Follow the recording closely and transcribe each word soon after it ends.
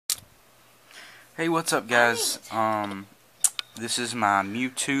Hey, what's up, guys? This is my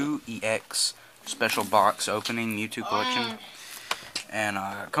Mewtwo EX special box opening Mewtwo collection, and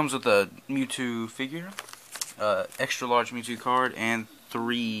it comes with a Mewtwo figure, extra large Mewtwo card, and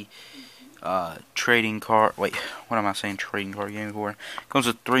 3 trading card. Wait, what am I saying? Trading card game for? Comes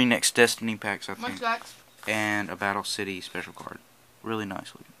with 3 Next Destiny packs, I think, and a Battle City special card. Really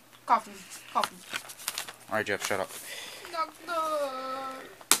nice looking. Coffee. All right, Jeff, shut up.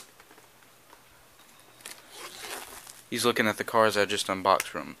 He's looking at the cards I just unboxed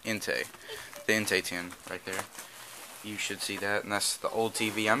from Entei. The Entei tin right there. You should see that, and that's the old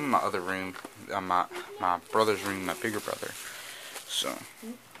TV. I'm in my other room. My brother's room, my bigger brother. So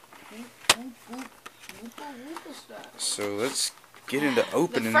let's get into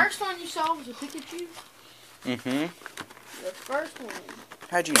opening. The first one you saw was a Pikachu? Mm-hmm. The first one.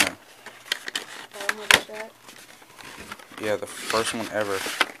 How'd you know? That. Yeah, the first one ever.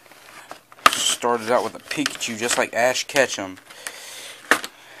 Started out with a Pikachu, just like Ash Ketchum.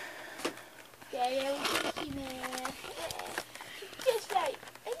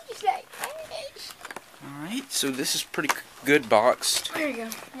 Alright, so this is pretty good boxed. There you go.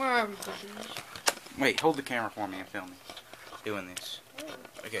 Where are we? Wait, hold the camera for me and film me doing this.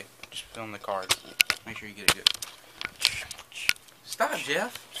 Okay, just film the card. Make sure you get it good. Stop,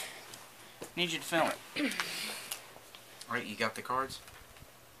 Jeff. Need you to film it. Alright, you got the cards?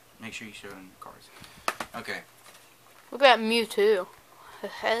 Make sure you show them the cards. Okay. Look at Mewtwo.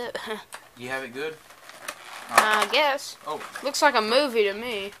 You have it good? I guess. Oh. Looks like a movie to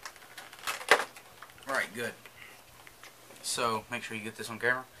me. Alright, good. So, make sure you get this on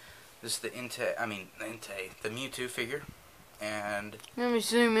camera. This is the the Mewtwo figure. And... Let me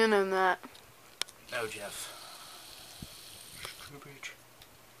zoom in on that. No, Jeff.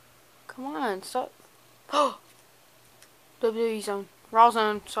 Come on, stop. Oh! WWE zone. Raw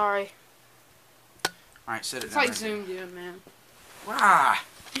zone, sorry. Alright, set it It's down. like zoomed in, man. Wow!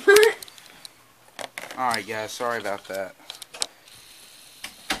 Alright, guys, sorry about that.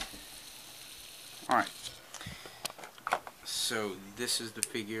 Alright. So, this is the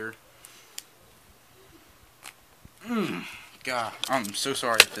figure. God, I'm so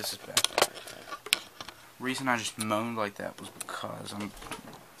sorry if this is bad. The reason I just moaned like that was because I'm... Man,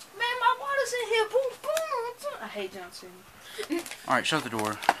 my water's in here. Boom, boom. I hate John Cena. Alright, shut the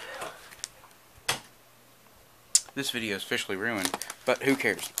door. This video is officially ruined, but who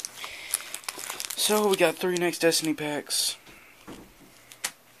cares? So, we got 3 Next Destiny packs.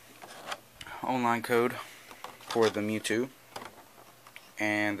 Online code for the Mewtwo.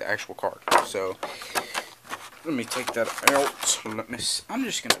 And the actual card. So, let me take that out. I'm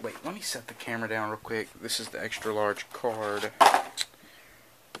just gonna, wait, let me set the camera down real quick. This is the extra large card.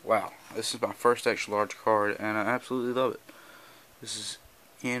 Wow, this is my first extra large card, and I absolutely love it. This is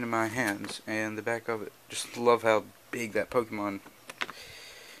in my hands, and the back of it. Just love how big that Pokemon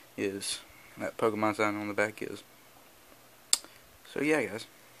is. That Pokemon sign on the back is. So yeah, guys,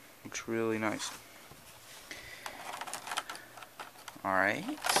 looks really nice.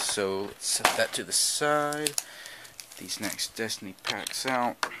 Alright, so let's set that to the side. These Next Destiny packs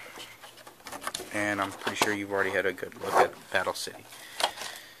out. And I'm pretty sure you've already had a good look at Battle City.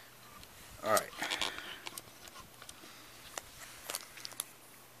 Alright.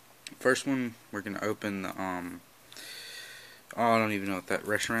 First one, we're going to open the, oh, I don't even know what that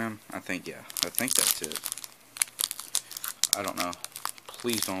Reshiram. I think that's it. I don't know.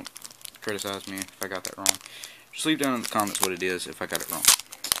 Please don't criticize me if I got that wrong. Just leave down in the comments what it is if I got it wrong.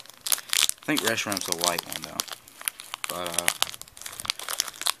 I think Reshiram's a light one, though. But,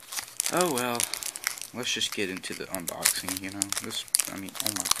 oh well. Let's just get into the unboxing, you know. Oh my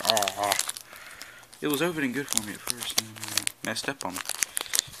god. It was opening good for me at first, and messed up on me.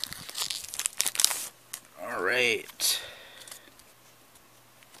 Alright.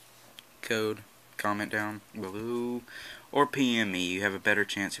 Code, comment down below, or PM me. You have a better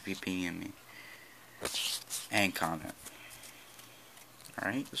chance if you PM me. And comment.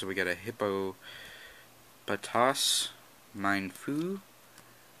 Alright, so we got a Hippopotas, Mindfu,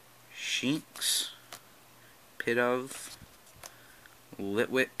 Shinx, Pidove,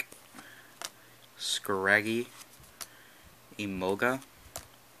 Litwick, Scraggy, Emolga,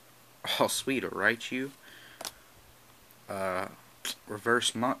 oh sweet, a Raichu,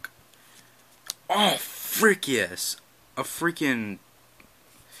 Reverse Muck, oh frick yes, a freaking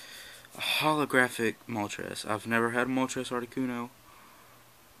holographic Moltres. I've never had a Moltres Articuno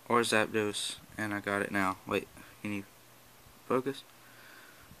or Zapdos, and I got it now. Wait, can you focus?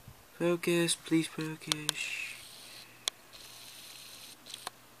 Focus, please focus.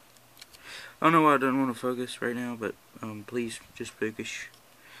 I don't know why I don't want to focus right now, but please just focus.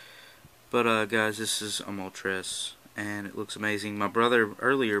 But guys, this is a Moltres, and it looks amazing. My brother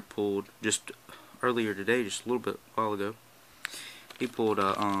earlier pulled, just earlier today, just a little bit while ago, he pulled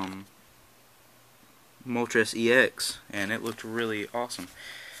a Moltres EX, and it looked really awesome.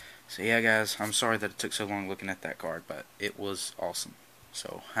 So yeah, guys, I'm sorry that it took so long looking at that card, but it was awesome.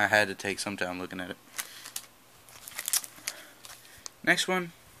 So I had to take some time looking at it. Next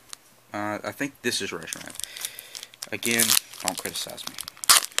one, I think this is Reshiram. Again, don't criticize me.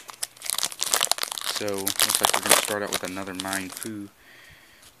 So, looks like we're going to start out with another Mewtwo.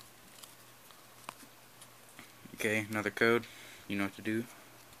 Okay, another code. You know what to do.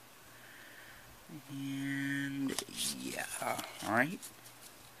 And, yeah, alright.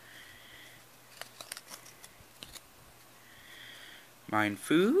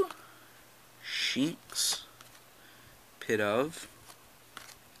 Mewtwo, Shinx, Pidove,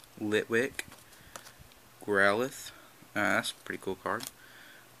 Litwick, Growlithe. That's a pretty cool card.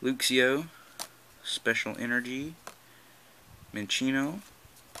 Luxio, Special Energy, Minccino,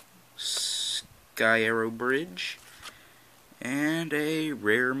 Sky Arrow Bridge, and a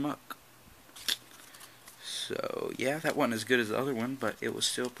rare muck. So yeah, that wasn't as good as the other one, but it was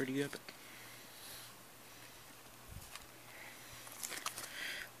still pretty epic.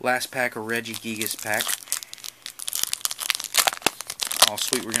 Last pack of Regigigas pack. Oh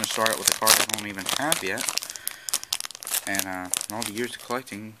sweet, we're going to start out with a card I don't even have yet. And in all the years of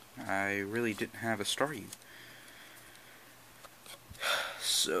collecting, I really didn't have a Staryu.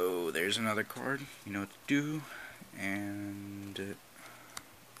 So there's another card. You know what to do. And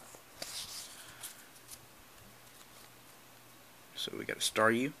so we got a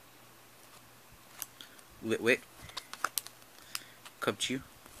Staryu, Litwick, Cubchoo,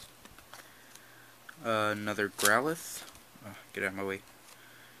 another Growlithe. Oh, get out of my way.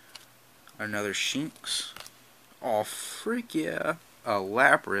 Another Shinx. Oh, freak yeah. A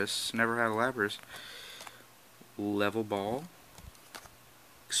Lapras. Never had a Lapras. Level Ball.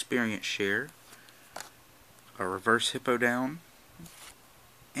 Experience Share. A Reverse Hippowdon.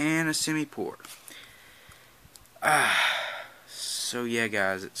 And a Simipour. So yeah,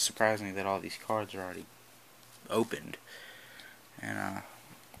 guys, it's surprising that all these cards are already opened. And,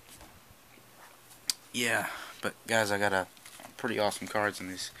 yeah. But, guys, I got a pretty awesome cards in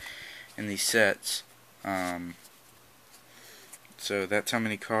these sets. So that's how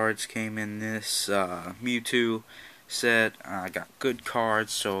many cards came in this Mewtwo set. I got good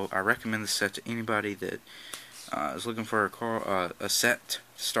cards, so I recommend this set to anybody that is looking for a set to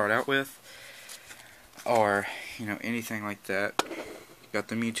start out with, or you know, anything like that. Got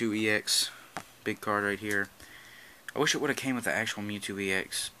the Mewtwo EX big card right here. I wish it would have came with the actual Mewtwo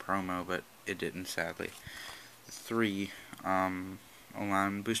EX promo, but it didn't, sadly. 3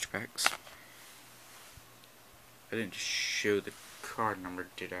 online booster packs. I didn't show the card number,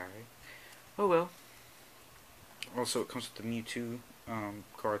 did I? Oh well. Also, it comes with the Mewtwo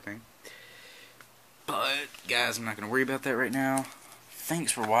card thing. But, guys, I'm not going to worry about that right now.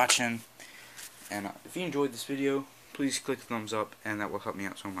 Thanks for watching. And if you enjoyed this video, please click the thumbs up, and that will help me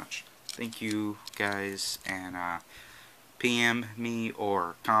out so much. Thank you, guys, and PM me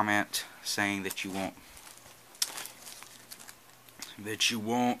or comment saying that you won't,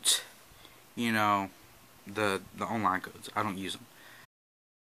 you know, the online codes. I don't use them.